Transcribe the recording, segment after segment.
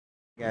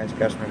Guys,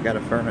 customer got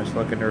a furnace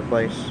looking to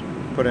replace.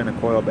 Put in a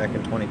coil back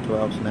in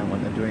 2012, so now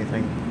wanting to do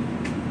anything.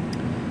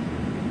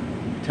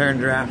 Turn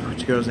draft,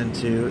 which goes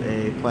into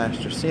a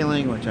plaster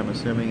ceiling, which I'm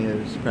assuming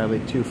is probably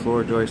 2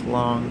 floor joists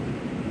long.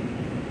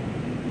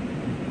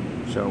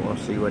 So we'll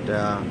see what they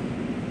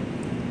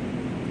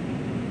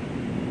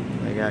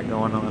got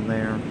going on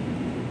there.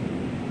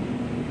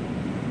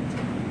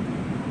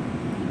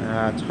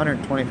 It's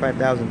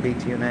 125,000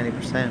 BTU,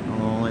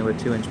 90%, only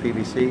with 2-inch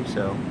PVC,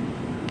 so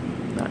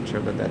not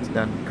sure that that's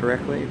done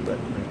correctly, but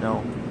there's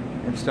no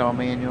install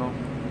manual.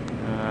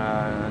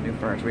 New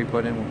furnace we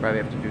put in, we'll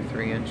probably have to do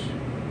 3-inch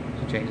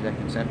to change that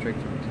concentric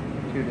from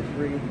 2 to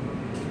 3.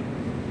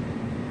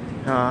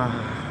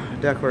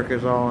 Ductwork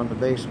is all in the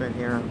basement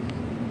here,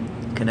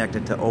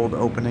 connected to old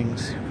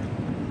openings.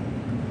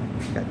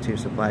 Got 2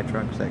 supply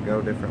trunks that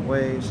go different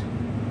ways.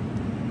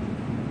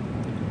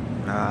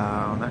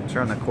 I'm not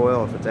sure on the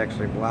coil if it's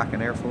actually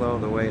blocking airflow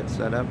the way it's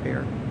set up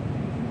here,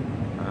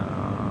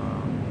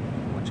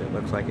 which it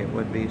looks like it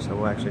would be, so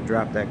we'll actually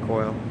drop that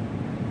coil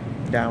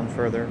down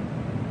further.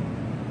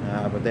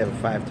 But they have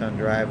a 5-ton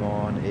drive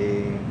on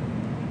a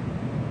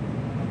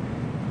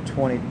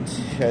 20, I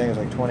think it was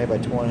like 20 by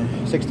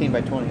 20, 16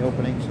 by 20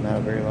 opening, so not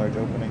a very large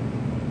opening.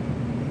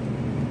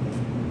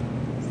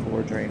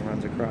 4 drain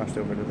runs across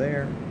over to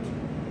there.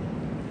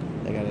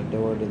 They got a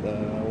door to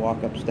the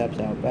walk-up steps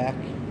out back.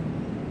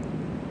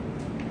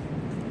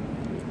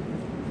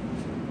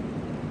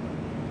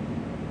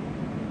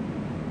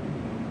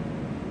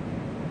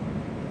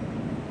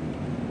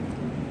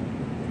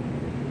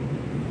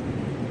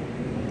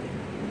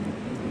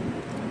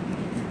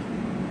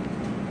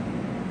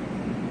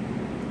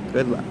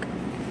 Good luck.